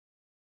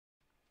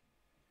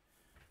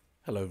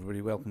Hello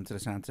everybody, welcome to the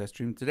sound test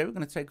stream. Today we're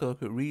going to take a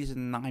look at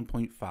Reason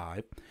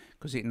 9.5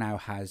 because it now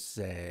has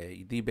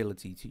the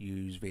ability to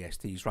use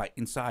VSTs right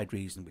inside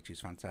Reason, which is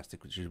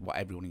fantastic, which is what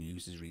everyone who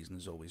uses Reason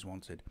has always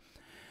wanted.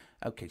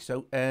 Okay,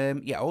 so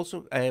yeah,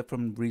 also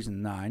from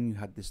Reason 9 you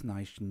had this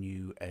nice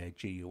new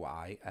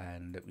GUI,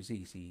 and it was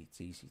easy. It's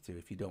easy to,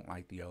 if you don't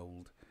like the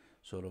old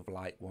sort of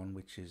light one,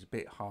 which is a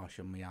bit harsh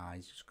on my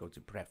eyes, just go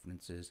to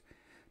Preferences.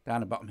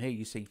 Down the bottom here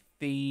you see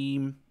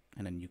Theme,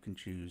 and then you can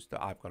choose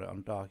that. I've got it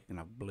on dark. You can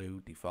have blue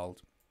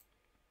default.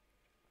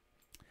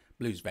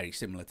 Blue is very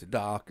similar to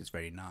dark. It's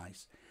very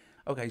nice.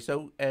 Okay,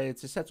 so to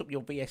set up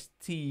your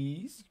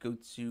VSTs, go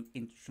to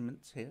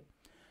Instruments here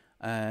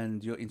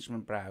and your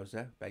instrument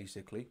browser,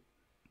 basically,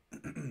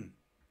 and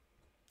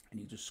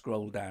you just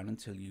scroll down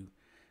until you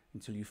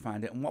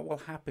find it. And what will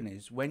happen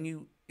is when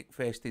you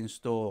first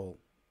install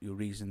your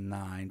Reason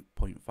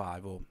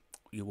 9.5 or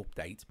you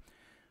update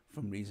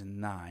from Reason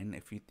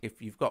 9,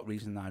 if you've got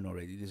Reason 9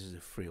 already, this is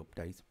a free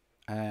update.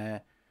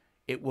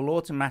 It will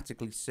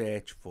automatically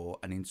search for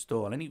and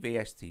install any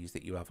VSTs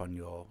that you have on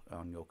your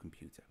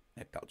computer.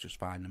 That'll just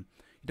find them.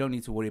 You don't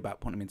need to worry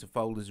about putting them into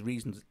folders.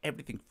 Reason does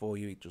everything for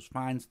you. It just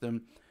finds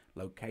them,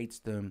 locates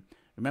them,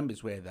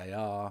 remembers where they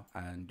are,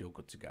 and you're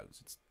good to go.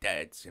 So it's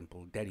dead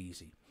simple, dead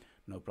easy,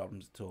 no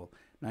problems at all.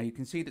 Now you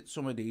can see that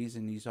some of these,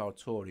 and these are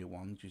tutorial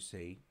ones, you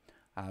see,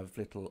 have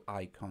little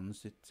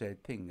icons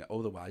that thing.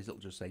 Otherwise it'll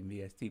just say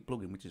VST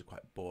plugin, which is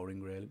quite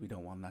boring really. We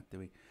don't want that, do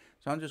we?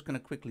 So I'm just going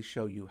to quickly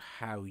show you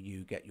how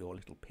you get your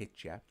little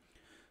picture.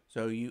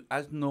 So you,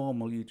 as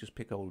normal, you just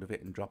pick hold of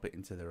it and drop it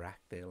into the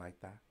rack there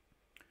like that,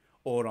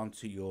 or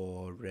onto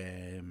your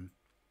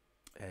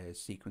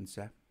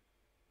sequencer,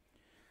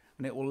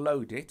 and it will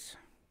load it.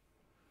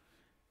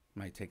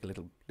 Might take a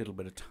little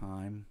bit of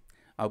time.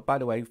 Oh, by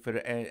the way, for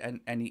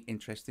any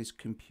interest, this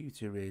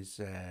computer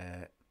is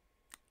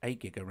 8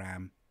 gig of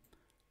RAM,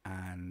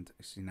 and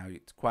you know,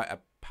 it's quite a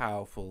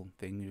powerful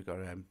thing. We've got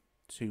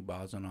 2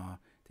 bars on our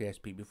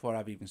DSP. Before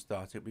I've even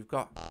started, we've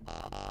got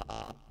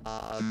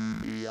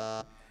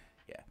yeah,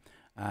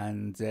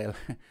 and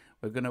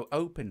we're going to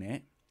open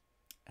it,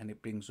 and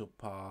it brings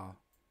up our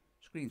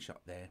screenshot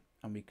there,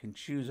 and we can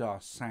choose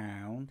our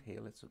sound here.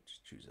 Let's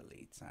just choose a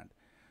lead sound.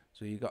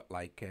 So you got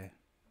like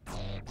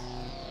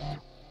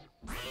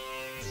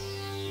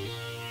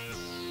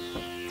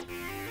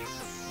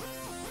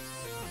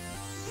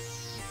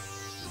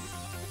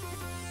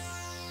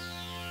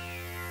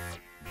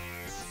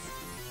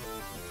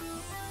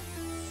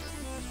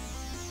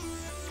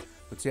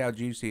but see how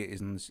juicy it is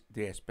in the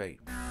DSP.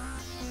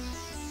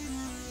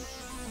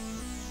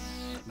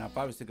 Now if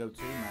I was to go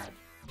too mad,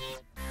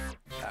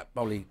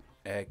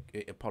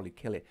 it'll probably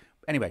kill it.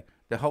 Anyway,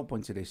 the whole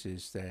point of this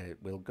is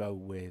we'll go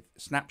with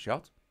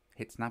snapshot.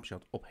 Hit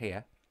snapshot up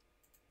here.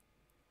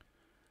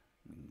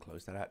 We can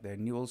close that out there,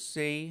 and you will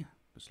see,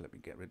 just let me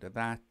get rid of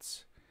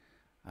that.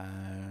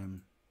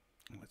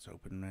 Let's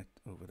open it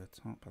over the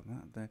top of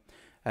that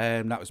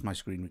there. That was my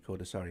screen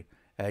recorder, sorry.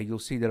 You'll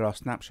see that our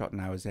snapshot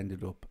now has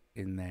ended up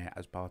in there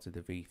as part of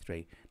the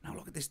V3. Now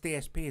look at this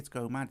DSP, it's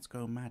going mad, it's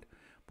going mad.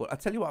 But I'll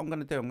tell you what I'm going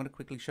to do. I'm going to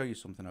quickly show you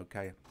something,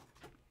 okay?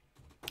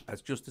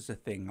 As just as a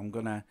thing, I'm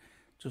going to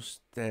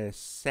just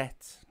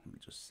let me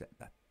just set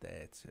that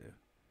there to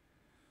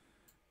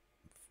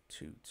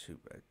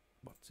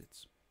what's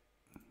it?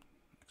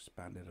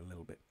 Expand it a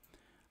little bit.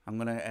 I'm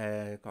going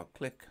to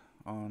click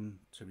on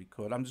to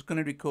record. I'm just going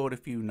to record a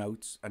few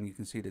notes, and you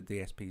can see the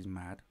DSP is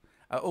mad.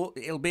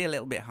 It'll be a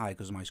little bit high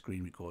because of my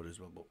screen recorder as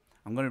well, but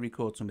I'm going to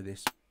record some of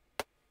this.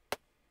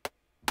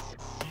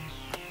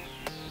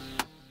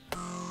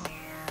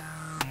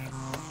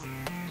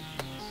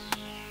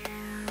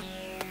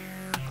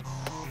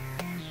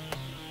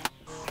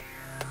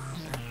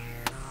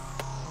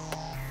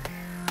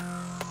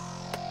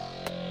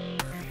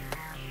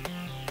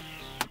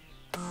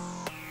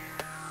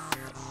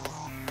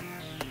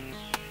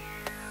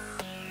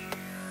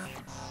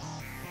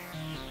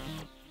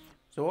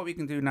 So what we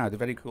can do now, the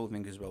very cool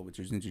thing as well, which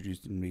was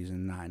introduced in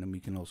Reason 9, and we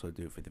can also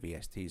do it for the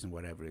VSTs and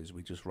whatever, is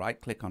we just right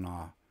click on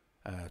our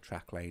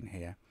track lane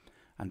here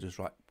and just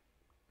right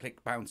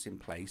click bounce in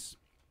place.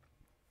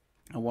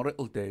 And what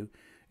it'll do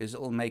is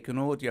it'll make an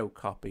audio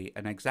copy,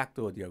 an exact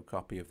audio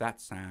copy of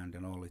that sound,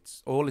 and all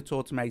its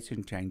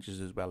automation changes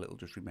as well. It'll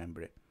just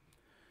remember it.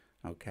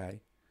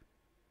 Okay.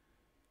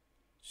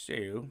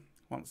 So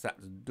once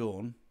that's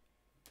done,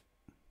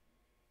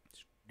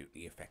 just do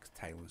the effects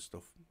tail and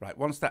stuff. Right,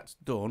 once that's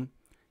done,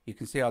 you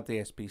can see our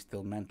DSP is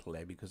still mental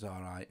there because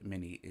our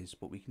mini is,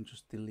 but we can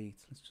just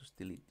delete. Let's just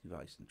delete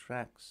device and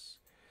tracks,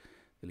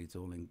 delete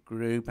all in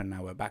group, and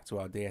now we're back to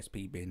our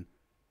DSP bin,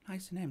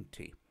 nice and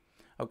empty.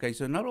 Okay,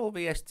 so not all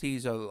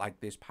VSTs are like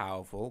this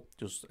powerful,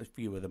 just a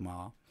few of them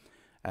are.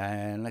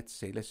 And let's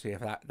see if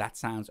that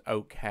sounds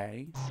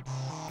okay.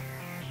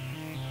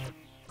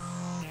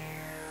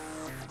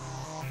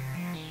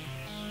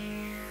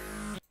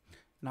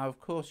 Now, of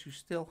course, you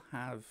still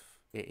have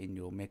it in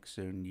your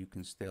mixer, and you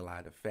can still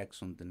add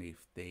effects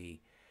underneath the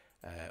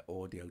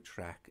audio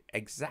track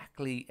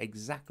exactly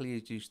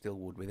as you still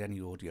would with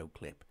any audio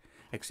clip,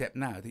 except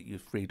now that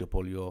you've freed up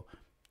all your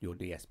your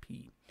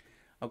DSP.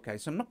 Okay,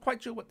 so I'm not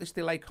quite sure what this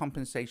delay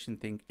compensation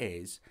thing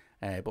is,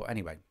 but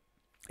anyway,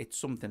 it's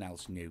something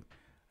else new.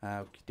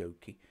 Okie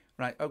dokie.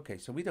 Right, okay,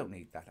 so we don't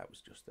need that. That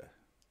was just a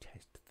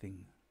test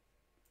thing.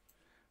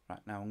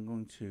 Right, now I'm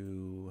going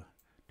to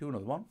do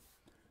another one.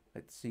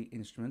 Let's see,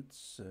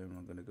 instruments.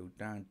 I'm going to go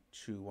down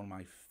to one of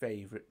my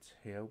favorites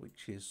here,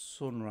 which is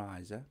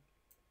Sunriser.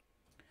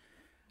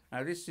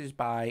 Now this is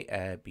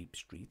by Beep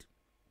Street,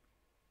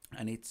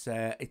 and it's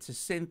a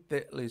synth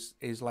that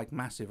is like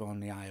massive on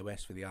the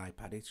iOS for the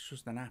iPad. It's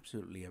just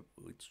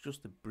it's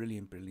just a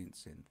brilliant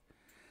synth,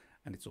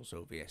 and it's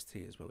also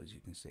VST as well, as you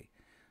can see.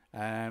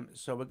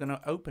 So we're going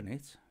to open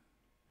it.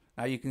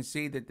 Now you can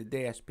see that the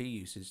DSP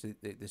usage, the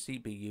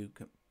CPU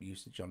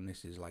usage on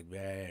this is like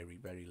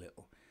very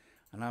little.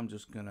 And I'm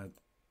just going to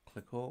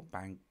click all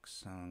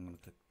banks, and I'm going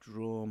to click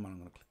drum, and I'm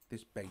going to click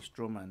this bass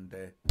drum, and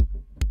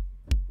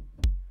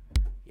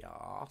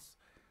yes,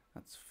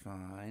 that's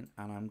fine.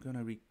 And I'm going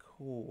to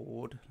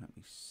record, let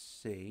me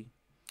see,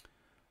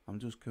 I'm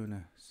just going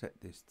to set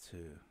this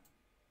to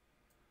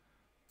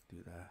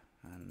do that,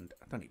 and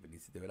I don't even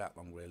need to do it that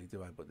long really,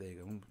 do I? But there you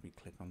go, let me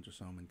click on just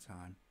so I'm in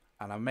time.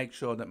 And I'll make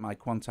sure that my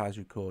quantized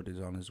record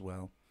is on as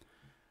well.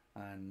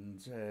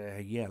 And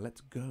yeah,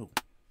 let's go.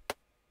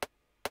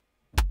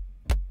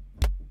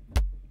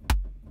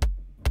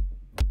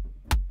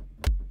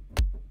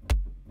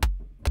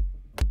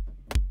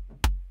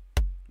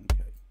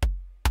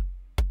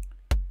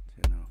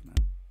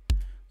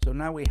 So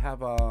now we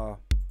have our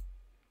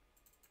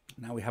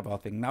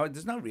thing. Now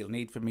there's no real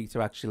need for me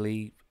to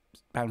actually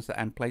bounce that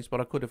end place, but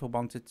I could if I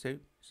wanted to,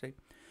 see.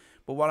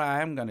 But what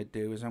I am going to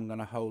do is I'm going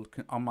to hold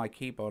on my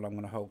keyboard. I'm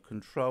going to hold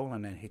Control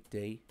and then hit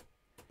D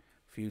a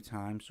few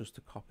times just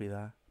to copy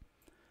that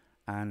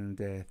and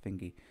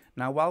thingy.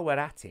 Now while we're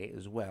at it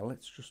as well,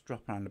 let's just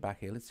drop around the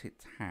back here. Let's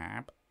hit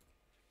Tab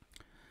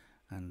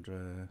and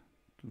do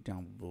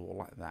down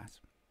like that.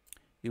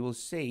 You will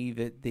see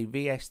that the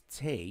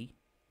VST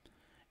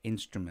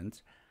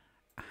instrument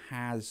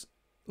has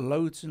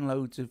loads and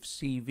loads of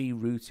CV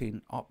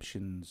routing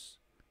options,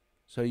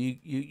 so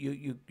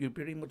you're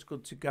pretty much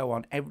good to go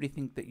on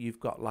everything that you've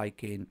got,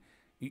 like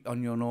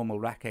on your normal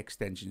rack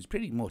extensions.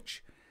 Pretty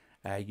much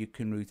you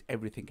can route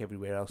everything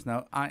everywhere else.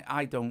 Now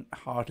I don't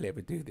hardly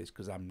ever do this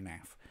because I'm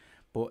naff,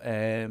 but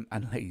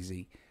and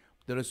lazy.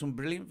 There are some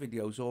brilliant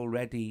videos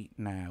already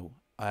now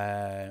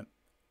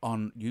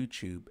on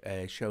YouTube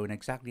showing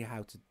exactly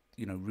how to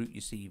route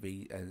your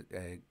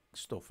CV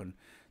stuff and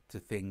to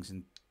things,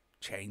 and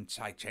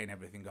sidechain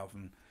everything off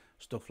and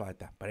stuff like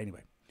that. But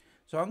anyway,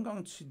 so I'm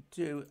going to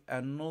do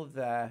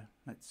another,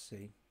 let's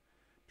see,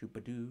 I'm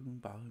going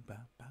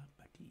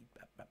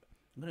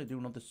to do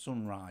another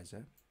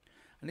Sunriser,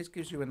 and this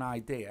gives you an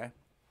idea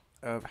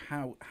of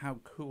how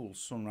cool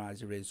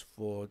Sunriser is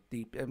for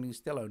deep. I mean,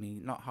 still only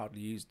not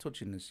hardly used,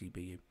 touching the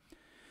CPU.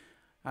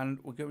 And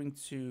we're going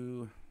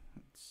to,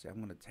 let's see, I'm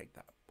going to take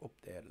that up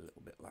there a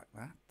little bit like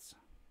that.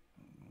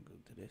 I'm going to go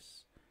to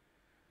this.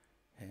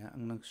 Yeah,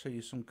 I'm going to show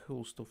you some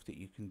cool stuff that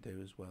you can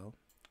do as well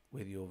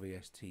with your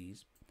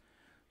VSTs.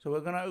 So we're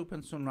going to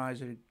open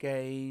Sunriser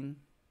again.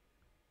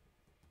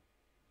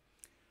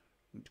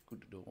 And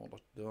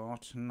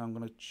I'm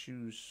going to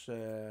choose,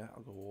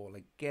 I'll go all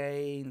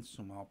again,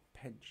 some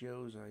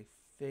arpeggios, I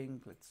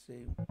think. Let's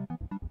see.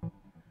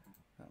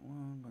 That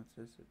one,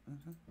 that's it.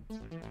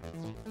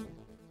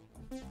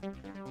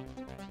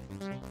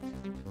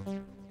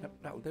 Yep,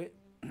 that'll do it.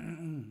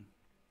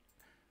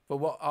 For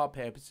what our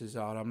purposes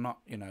are, I'm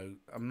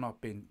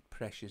not being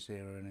precious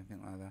here or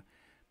anything like that.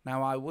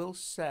 Now, I will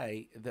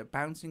say that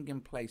bouncing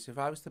in place, if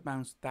I was to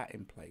bounce that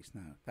in place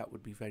now, that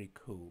would be very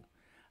cool.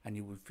 And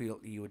you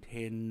would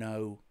hear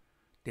no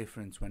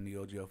difference when the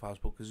audio files,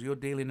 because you're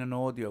dealing in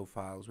audio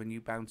files. When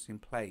you bounce in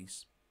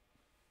place,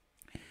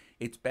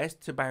 it's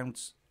best to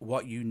bounce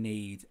what you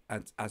need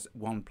as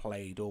one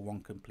played or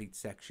one complete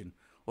section.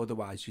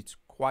 Otherwise, it's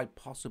quite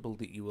possible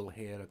that you will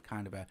hear a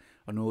kind of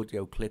an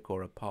audio click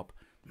or a pop.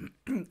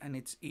 And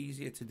it's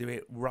easier to do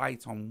it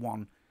right on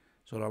one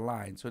sort of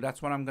line. So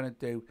that's what I'm going to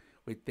do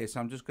with this.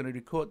 I'm just going to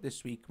record this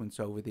sequence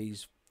over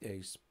these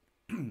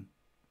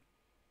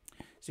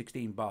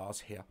 16 bars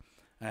here,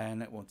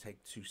 and it won't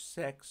take 2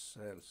 secs.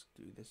 Let's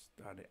do this.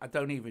 I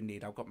don't even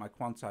need, I've got my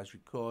quantized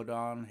record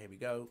on. Here we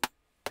go.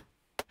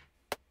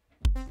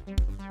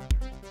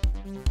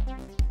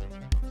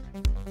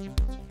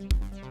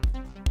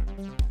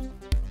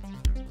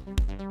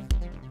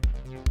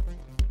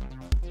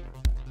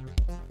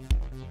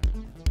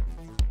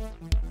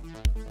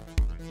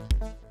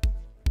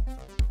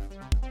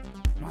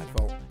 My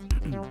fault.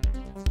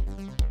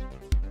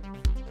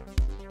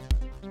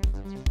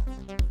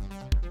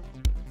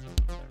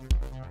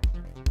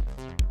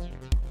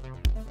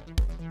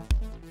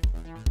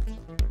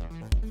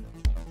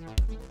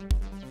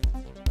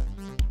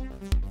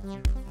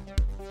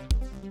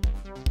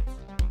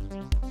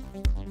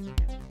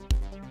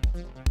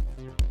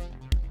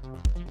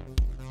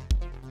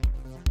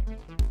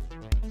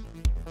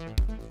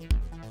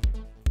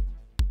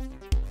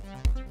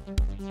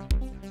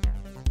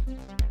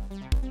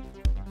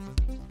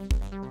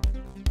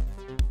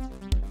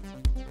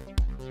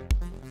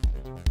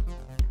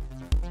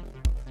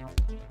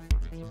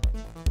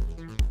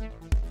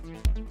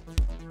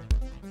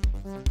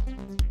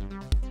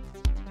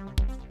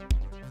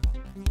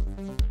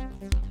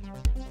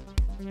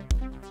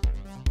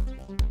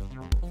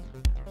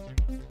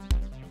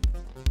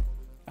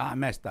 I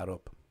messed that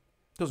up.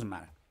 Doesn't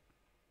matter.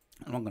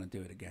 I'm not going to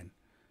do it again.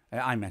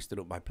 I messed it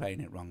up by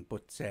playing it wrong.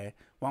 But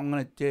what I'm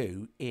going to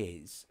do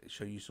is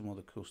show you some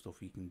other cool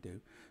stuff you can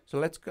do. So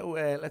let's go.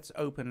 Let's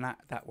open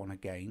that one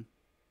again.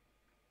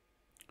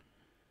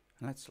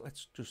 And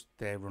let's just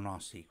run our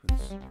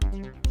sequence.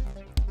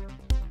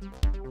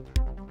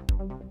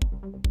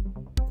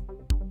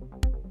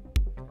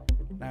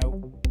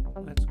 Now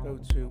let's go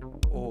to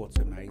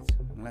automate,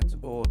 and let's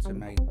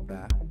automate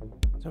that.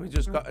 So we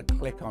just got to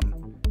click on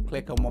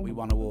what we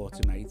want to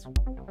automate,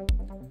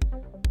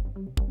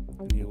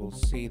 and you will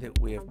see that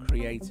we have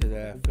created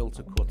a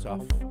filter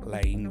cutoff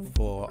lane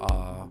for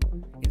our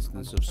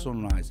instance of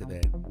Sunriser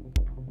there.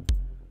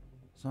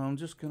 So I'm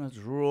just going to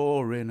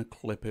draw in a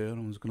clip here.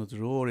 I'm just going to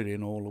draw it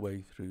in all the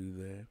way through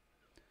there.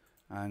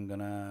 I'm going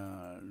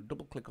to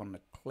double click on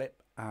the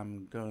clip.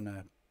 I'm going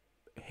to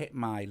hit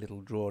my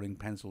little drawing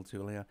pencil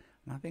tool here.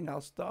 And I think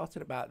I'll start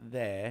at about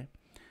there.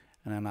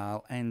 And then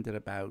I'll end at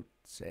about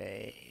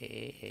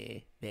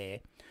there.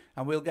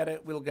 And we'll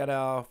get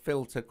our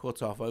filter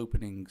cutoff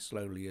opening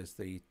slowly as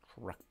the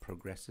track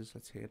progresses.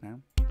 Let's hear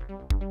now.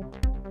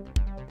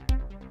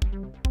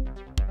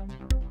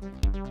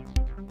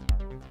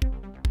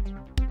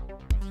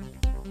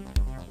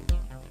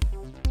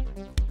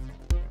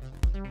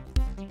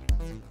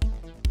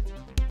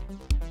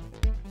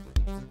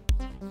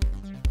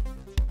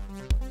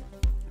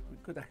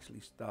 Could actually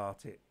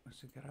start it.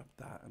 Let's get up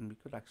that, and we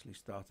could actually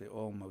start it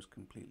almost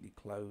completely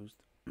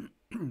closed,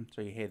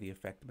 so you hear the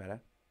effect better.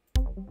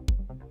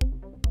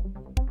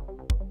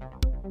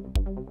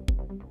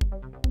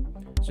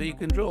 So you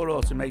can draw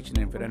automation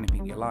in for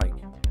anything you like.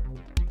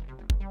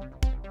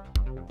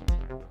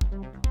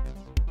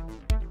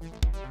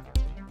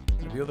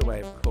 And the other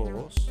way, of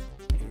course,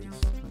 is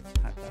let's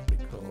hit that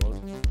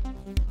record.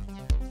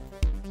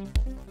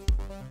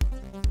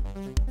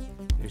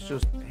 It's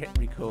just hit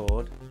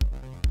record.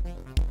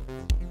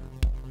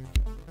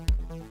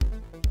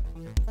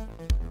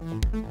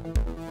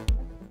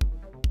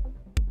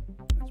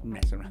 Let's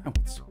mess around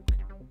with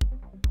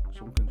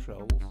some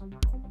controls.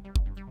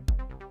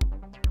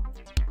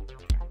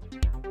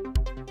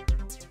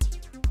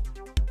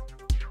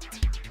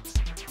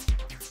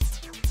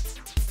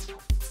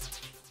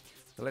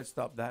 So let's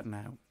stop that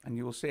now, and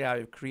you will see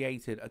I've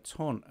created a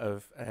ton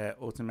of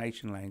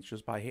automation lanes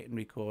just by hitting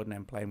record and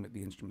then playing with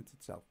the instrument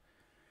itself.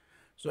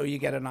 So you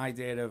get an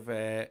idea of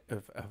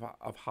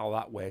how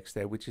that works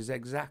there, which is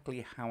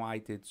exactly how I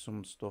did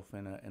some stuff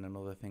in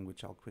another thing,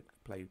 which I'll quickly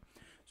play.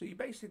 So you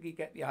basically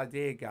get the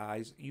idea,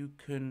 guys. You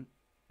can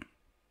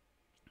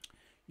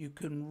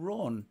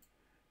run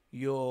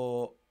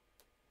your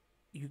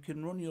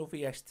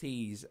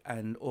VSTs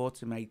and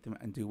automate them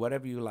and do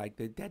whatever you like.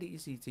 They're dead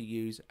easy to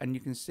use, and you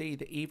can see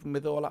that even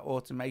with all that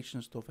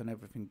automation stuff and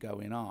everything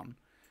going on,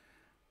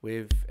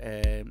 with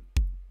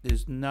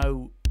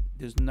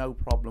there's no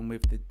problem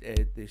with the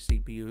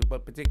CPU,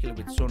 but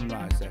particularly with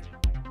Sunriser.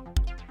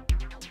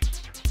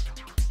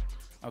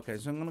 Okay,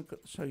 so I'm going to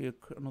show you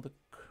another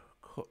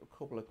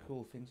couple of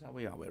cool things. How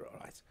we are, we're all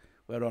right.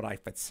 We're all right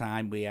for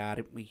time. We are,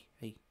 aren't we?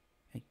 Hey.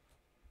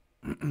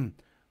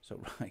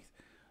 So right.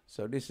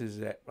 So this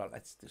is well.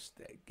 Let's just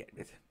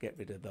get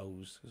rid of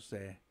those because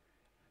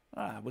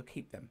we'll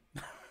keep them.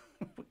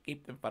 We'll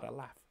keep them for a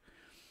laugh.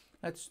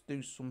 Let's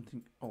do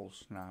something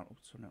else now.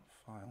 So now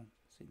file.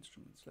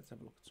 Instruments. Let's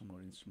have a look at some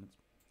more instruments.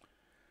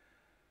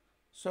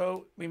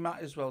 So we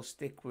might as well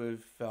stick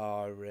with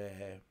our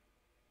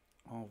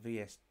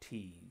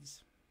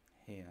VSTs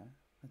here.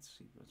 Let's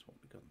see what's what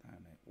we got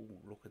down there.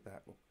 Oh, look at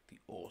that! Look, the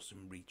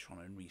awesome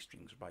Retron and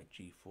Restrings by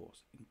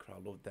G-Force.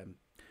 Incredible. I love them.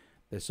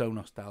 They're so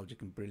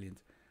nostalgic and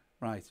brilliant.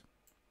 Right.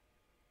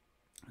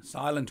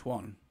 Silent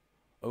one.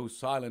 Oh,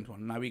 silent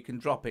one. Now we can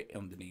drop it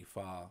underneath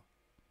our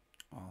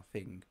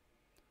thing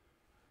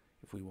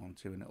if we want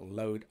to, and it'll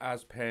load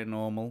as per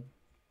normal.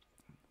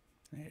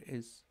 There it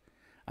is.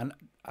 And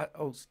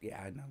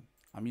yeah, I know.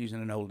 I'm using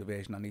an older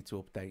version. I need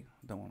to update.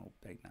 I don't want to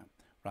update now.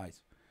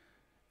 Right.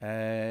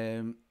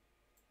 There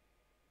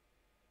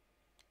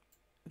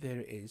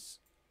it is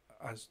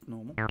as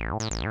normal.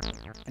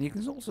 And you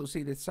can also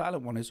see the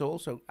silent one is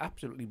also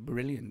absolutely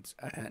brilliant.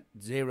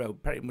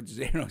 Pretty much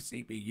zero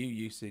CPU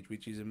usage,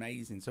 which is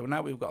amazing. So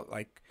now we've got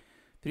like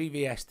 3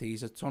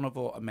 VSTs, a ton of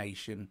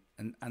automation,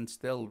 and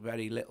still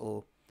very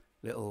little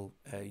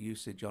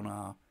usage on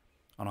our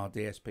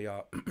DSP,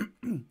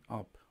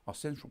 our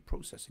central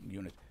processing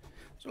unit.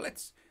 So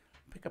let's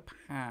pick a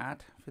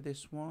pad for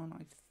this one.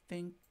 I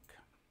think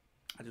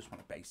I just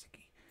want a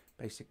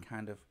basic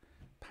kind of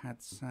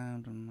pad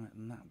sound and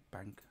that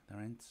bank there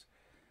ends.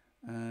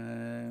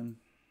 Need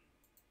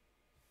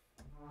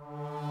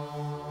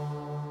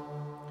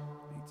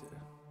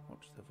to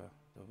watch the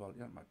volume.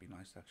 That might be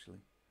nice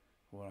actually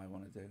for what I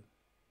want to do.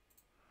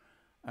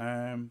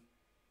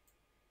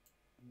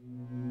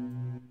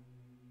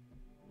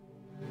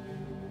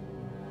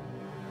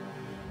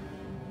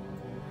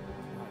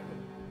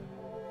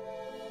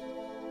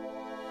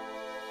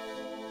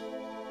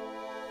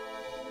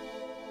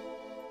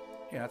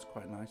 Yeah, that's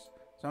quite nice.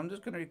 So I'm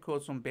just going to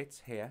record some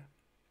bits here,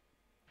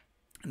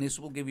 And this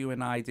will give you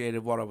an idea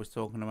of what I was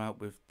talking about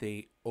with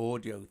the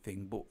audio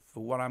thing. But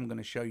for what I'm going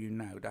to show you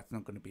now, that's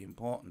not going to be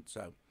important.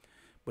 So,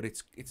 but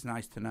it's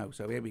nice to know.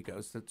 So here we go.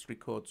 So let's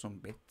record some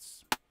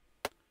bits.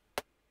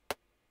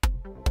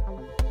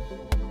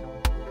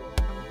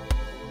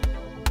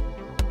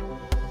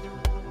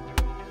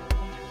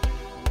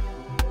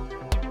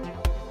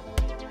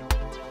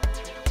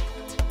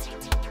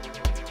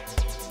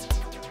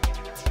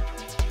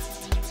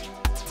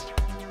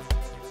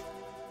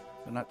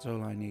 And that's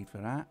all I need for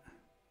that.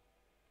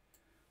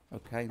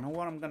 Okay, now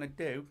what I'm going to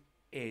do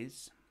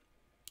is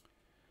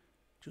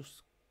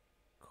just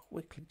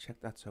quickly check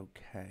that's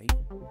okay.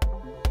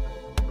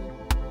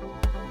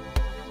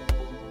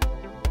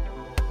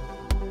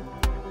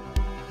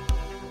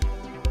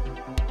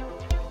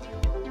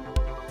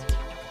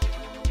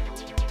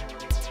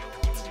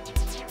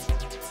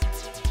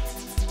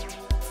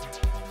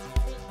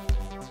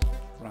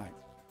 Right.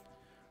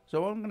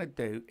 So what I'm going to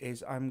do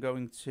is I'm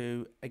going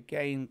to,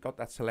 again, got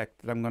that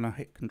selected, I'm going to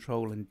hit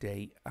Control and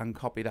D and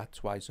copy that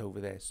twice over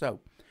there.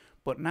 So,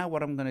 but now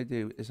what I'm going to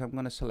do is I'm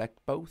going to select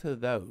both of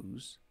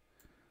those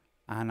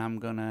and I'm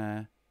going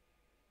to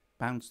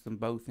bounce them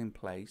both in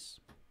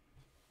place.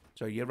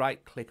 So you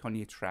right click on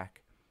your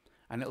track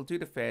and it'll do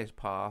the first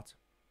part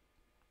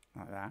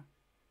like that.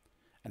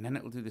 And then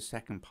it'll do the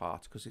second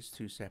part because it's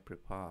two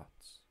separate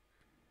parts.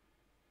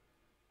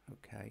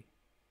 Okay.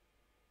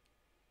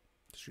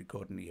 Just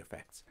recording the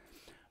effects.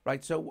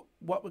 Right, so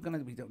what we're going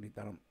to, we don't need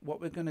that on.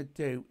 What we're going to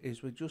do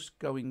is we're just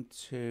going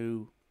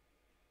to,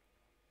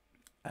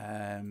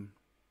 I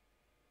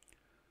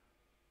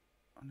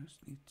just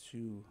need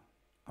to,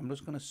 I'm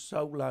just going to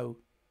solo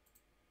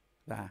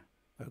that,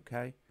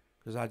 okay?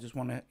 Because I just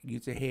want you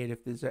to hear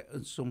if there's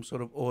some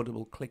sort of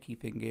audible clicky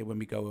thing here when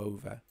we go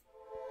over.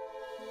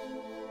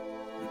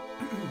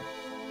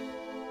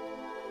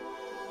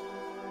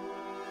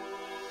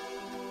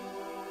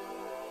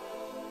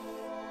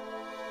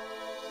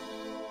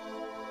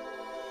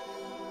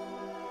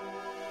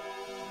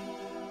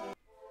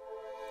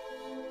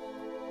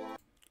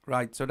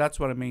 Right, so that's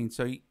what I mean.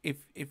 So if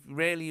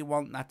really you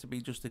want that to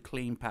be just a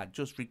clean pad,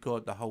 just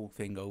record the whole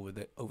thing over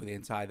the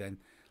entire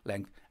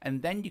length,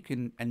 and then you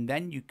can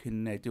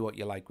do what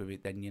you like with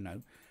it. Then, you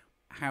know.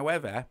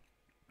 However,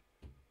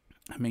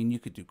 I mean, you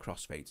could do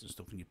crossfades and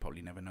stuff, and you'd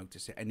probably never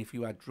notice it. And if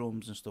you had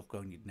drums and stuff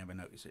going, you'd never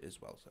notice it as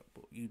well. So,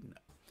 but you'd know.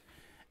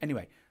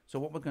 Anyway, so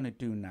what we're going to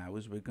do now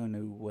is we're going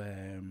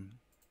to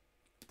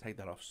take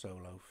that off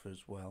solo for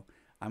as well.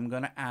 I'm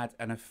going to add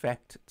an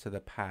effect to the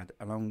pad,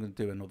 and I'm going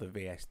to do another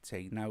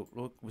VST. Now,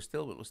 look, we're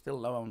still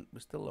low on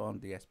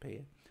DSP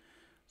here.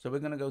 So we're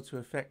going to go to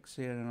effects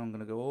here, and I'm going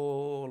to go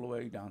all the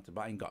way down to,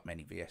 but I ain't got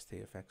many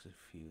VST effects, a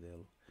few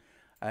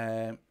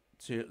there.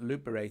 To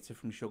Looperator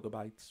from Sugar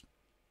Bytes.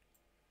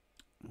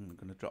 I'm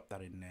going to drop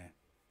that in there,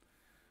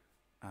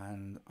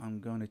 and I'm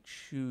going to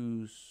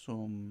choose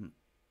some.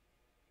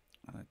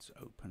 Let's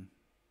open.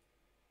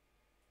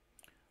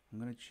 I'm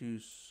going to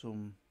choose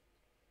some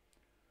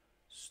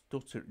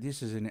stutter.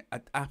 This is an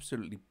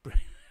absolutely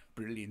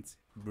brilliant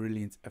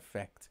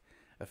effect.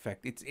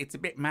 It's a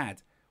bit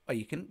mad. Well,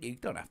 you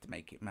don't have to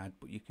make it mad,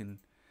 but you can.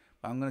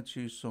 But I'm going to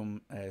choose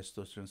some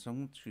stutter, and so I'm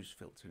going to choose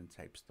filter and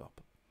tape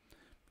stop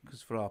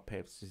because for our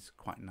purposes it's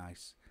quite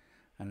nice.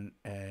 And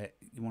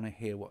you want to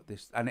hear what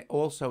this, and it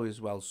also as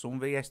well, some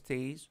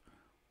VSTs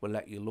will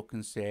let you look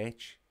and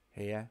search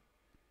here.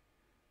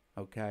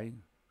 Okay,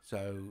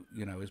 so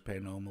you know, as per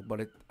normal,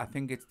 but I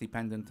think it's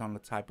dependent on the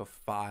type of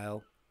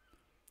file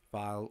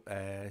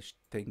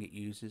thing it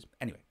uses.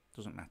 Anyway,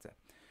 doesn't matter.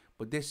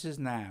 But this is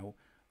now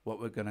what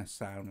we're gonna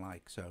sound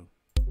like. So.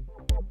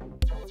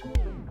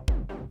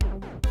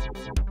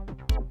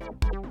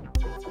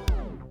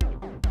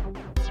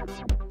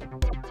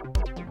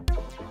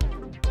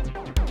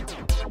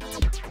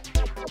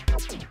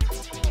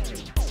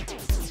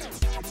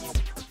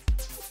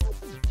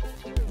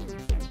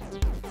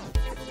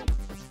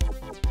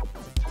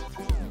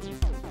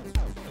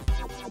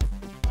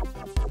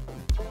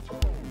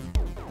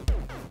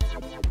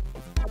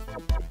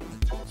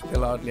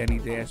 Still hardly any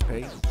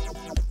DSP.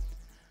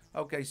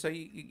 Okay, so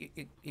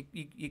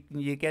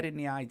you're getting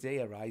the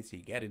idea, right? So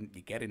you're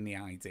getting the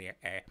idea.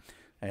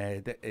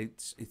 That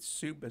it's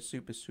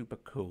super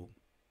cool.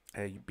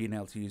 Being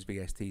able to use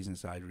VSTs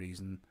inside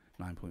Reason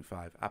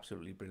 9.5,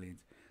 absolutely brilliant.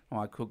 Oh,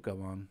 I could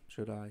go on.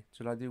 Should I?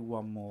 Should I do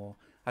one more?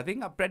 I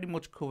think I've pretty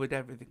much covered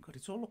everything. God,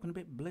 it's all looking a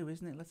bit blue,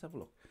 isn't it? Let's have a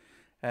look.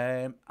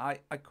 I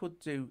could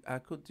do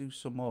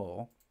some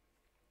more.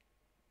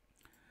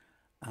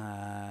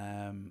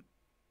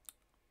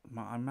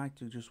 I might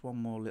do just one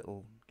more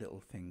little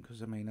thing,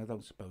 because I mean, I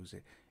don't suppose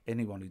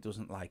anyone who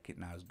doesn't like it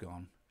now is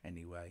gone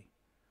anyway.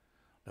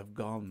 They've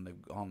gone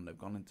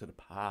into the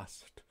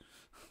past.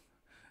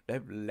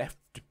 They've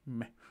left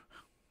me.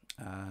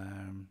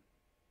 Yeah,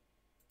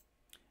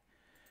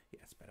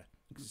 it's better.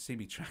 You can see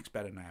me tracks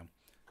better now.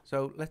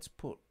 So let's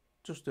put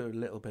just a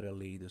little bit of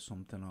lead or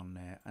something on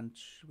there, and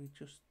should we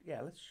just,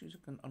 yeah, let's choose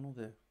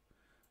another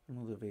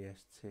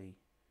VST.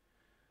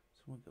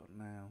 So we've got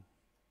now.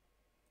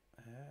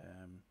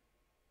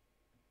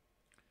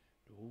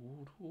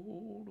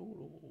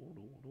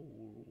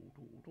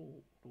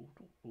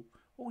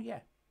 Oh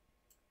yeah,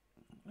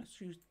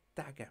 let's use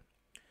dagger.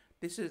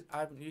 This is, I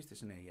haven't used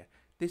this in here yet.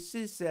 This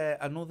is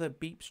another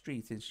Beep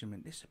Street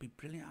instrument. This would be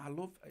brilliant. I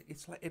love.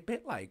 It's like a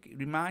bit like. It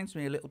reminds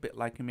me a little bit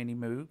like a mini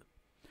Moog.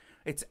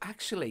 It's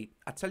actually.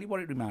 I tell you what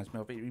it reminds me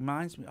of. It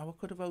reminds me. Oh, I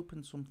could have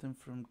opened something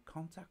from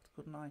Contact,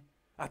 couldn't I?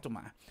 That don't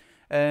matter.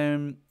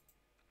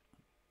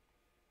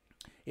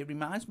 It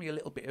reminds me a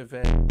little bit of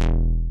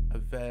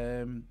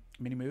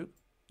mini Moog.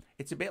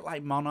 It's a bit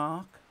like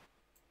Monarch.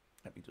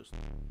 Let me just.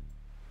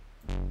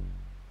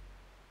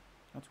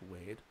 That's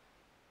weird.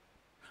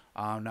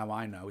 Oh no,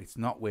 I know it's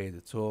not weird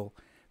at all.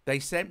 They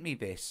sent me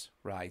this,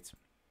 right?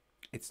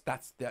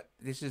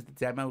 This is the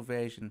demo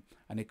version,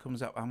 and it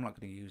comes out. I'm not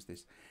going to use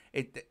this.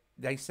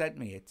 They sent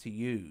me it to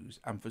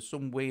use, and for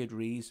some weird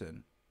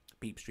reason,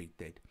 Beep Street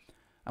did,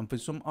 and for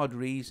some odd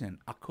reason,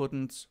 I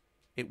couldn't.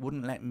 It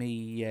wouldn't let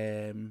me.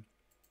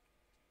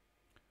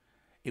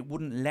 It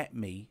wouldn't let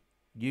me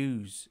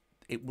use.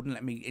 It wouldn't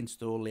let me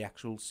install the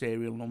actual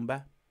serial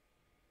number.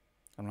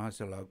 And I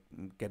said, I'll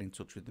get in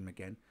touch with them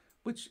again,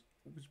 which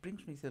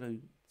brings me to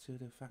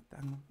the fact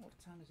that, what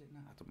time is it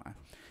now? I don't know.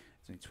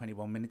 It's only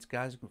 21 minutes,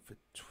 guys. For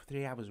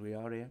 3 hours we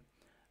are here.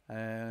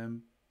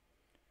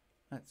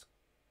 Let's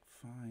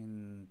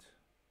find,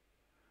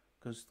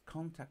 because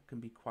Contact can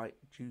be quite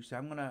juicy.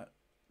 I'm gonna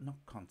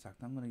not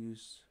Contact. I'm gonna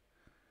use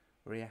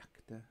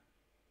Reactor.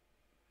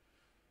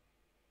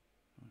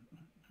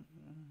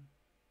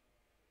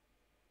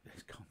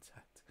 There's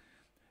Contact.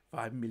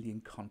 5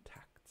 million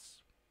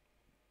contacts.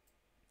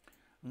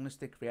 I'm gonna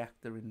stick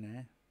Reactor in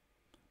there.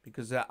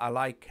 Because I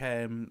like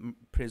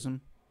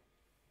Prism.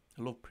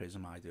 I love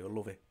Prism, I do. I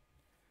love it.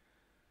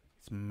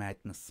 It's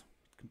madness.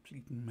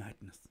 Complete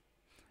madness.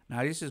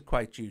 Now, this is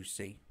quite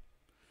juicy.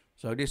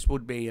 So this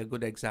would be a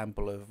good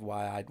example of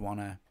why I'd want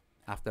to,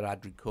 after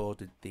I'd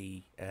recorded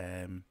the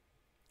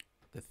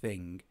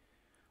thing,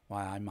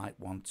 why I might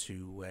want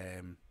to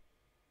a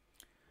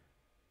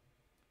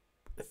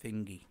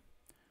thingy.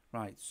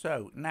 Right,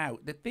 so now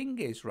the thing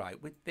is,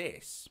 right, with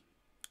this,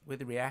 with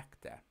the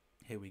Reactor,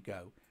 here we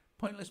go.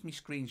 Pointless me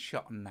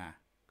screenshotting that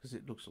because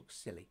it looks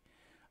silly.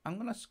 I'm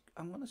gonna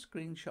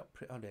screenshot.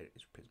 Oh, there it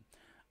is, Prism.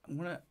 I'm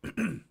gonna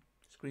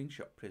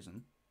screenshot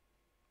Prism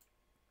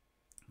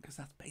because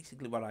that's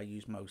basically what I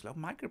use most. I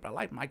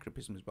like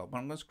Microprism as well, but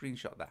I'm gonna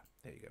screenshot that.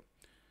 There you go.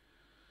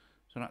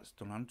 So that's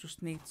done. I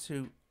just need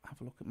to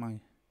have a look at my.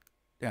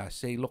 Yeah,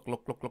 see, look.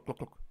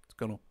 It's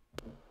gone up.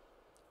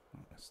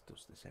 Oh, let's do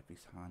this every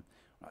time.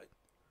 Right.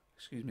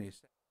 Excuse me a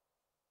sec.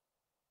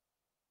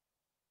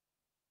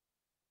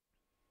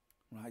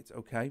 Right,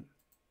 okay.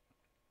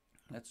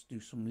 Let's do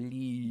some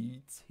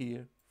leads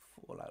here.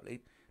 Fallout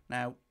lead.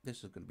 Now,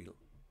 this is going to be.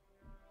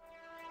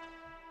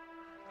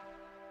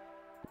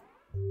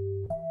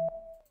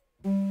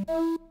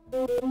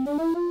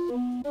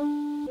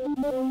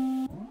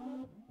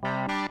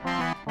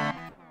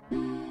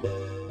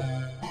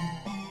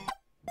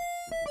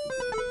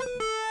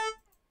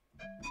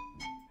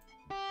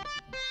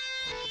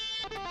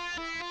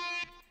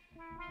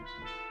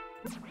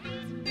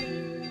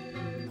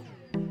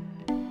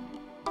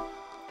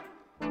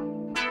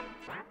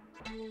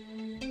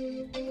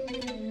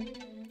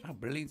 How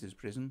brilliant is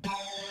Prism?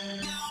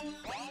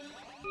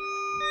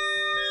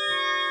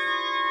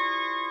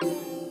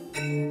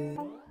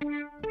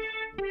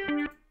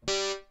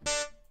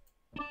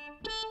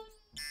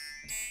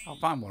 I'll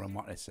find what I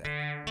want to say. Hold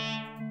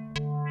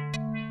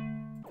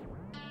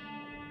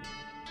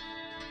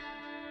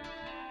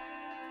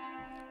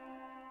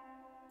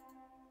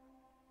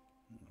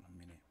on a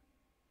minute.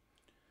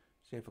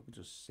 See if I can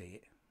just see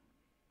it.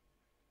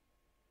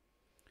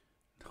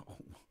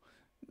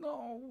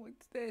 No,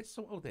 it's there.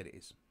 So, oh, there it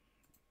is.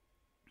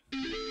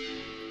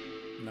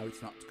 No,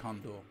 it's not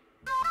Condor.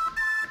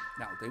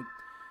 That'll do.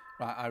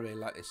 Right, I really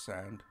like this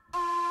sound.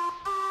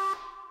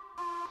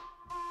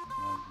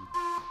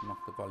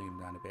 Knock the volume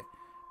down a bit.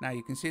 Now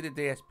you can see the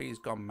DSP has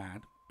gone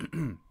mad.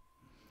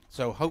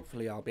 So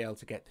hopefully I'll be able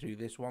to get through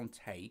this one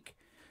take,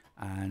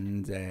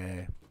 and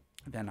then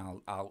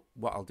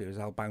what I'll do is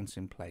I'll bounce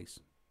in place,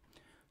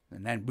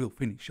 and then we'll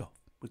finish off.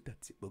 But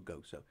that's it. We'll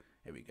go. So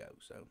here we go.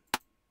 So.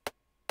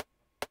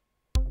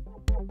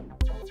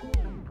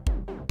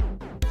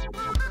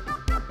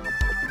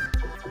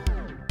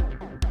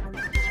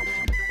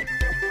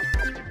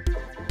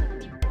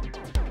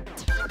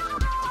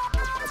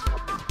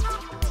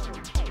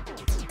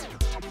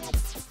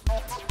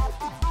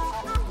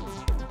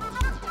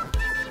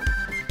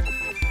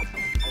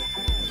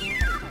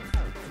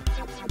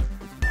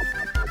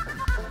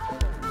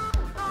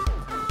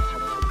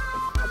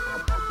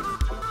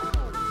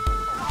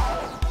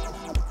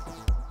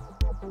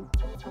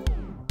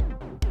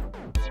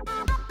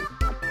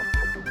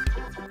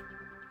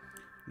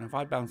 If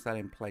I bounce that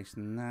in place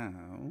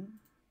now,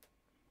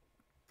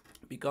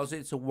 because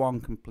it's a one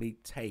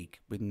complete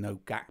take with no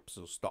gaps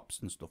or stops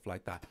and stuff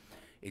like that,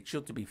 it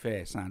should, to be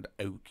fair, sound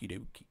okie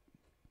dokie.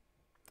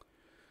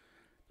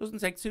 Doesn't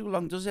take too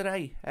long, does it,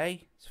 eh?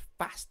 It's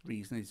fast,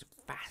 reason it's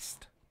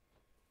fast.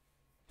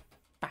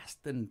 Fast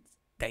and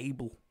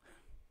stable,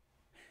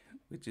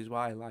 which is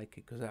why I like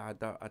it, because I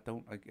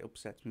don't like, it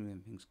upsets me when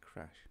things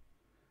crash.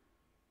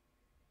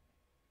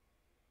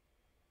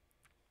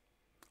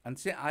 And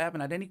see, I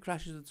haven't had any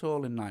crashes at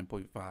all in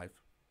 9.5,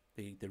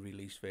 the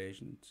release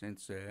version,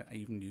 since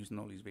even using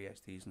all these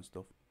VSTs and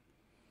stuff.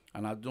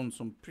 And I've done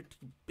some pretty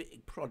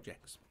big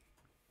projects.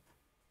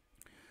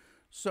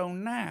 So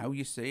now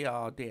you see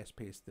our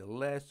DSP is still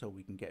there, so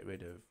we can get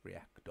rid of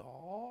Reactor.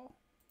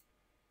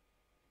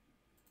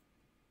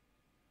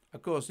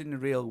 Of course, in the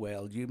real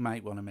world, you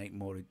might want to make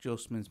more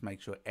adjustments,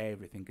 make sure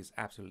everything is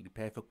absolutely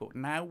perfect. But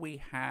now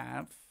we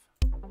have...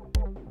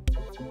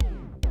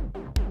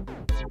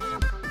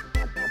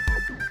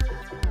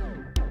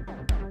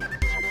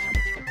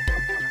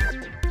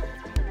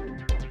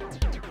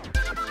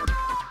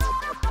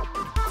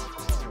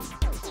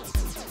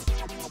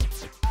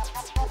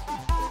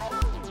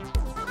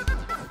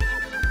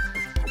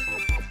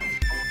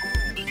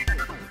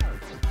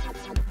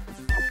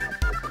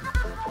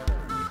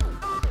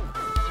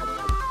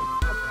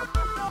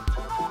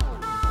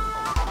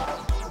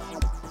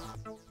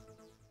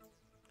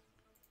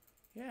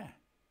 Yeah,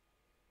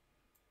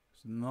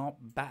 it's not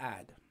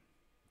bad.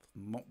 It's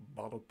not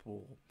bad at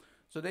all.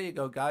 So there you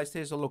go, guys.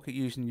 There's a look at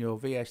using your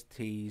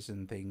VSTs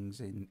and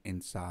things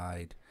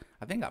inside.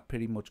 I think I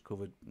pretty much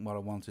covered what I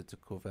wanted to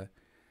cover.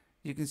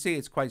 You can see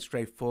it's quite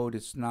straightforward.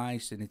 It's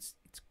nice, and it's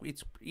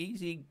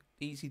easy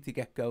to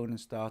get going and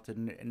started.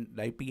 And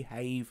they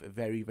behave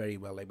very, very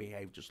well. They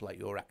behave just like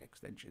your rack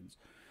extensions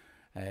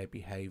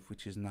behave,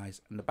 which is nice.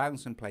 And the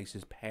bounce in place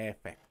is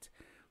perfect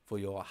for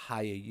your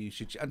higher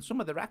usage, and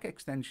some of the rack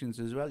extensions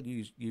as well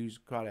use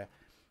quite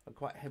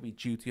heavy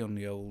duty on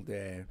the old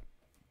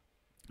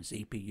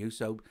CPU.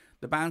 So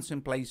the bounce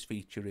in place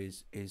feature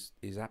is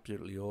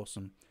absolutely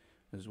awesome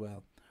as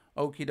well.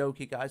 Okie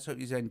dokie, guys. Hope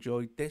you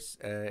enjoyed this.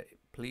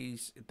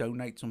 Please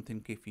donate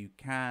something if you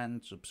can.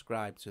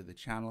 Subscribe to the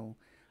channel,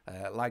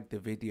 like the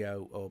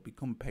video, or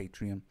become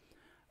Patreon,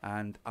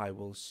 and I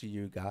will see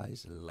you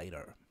guys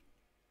later.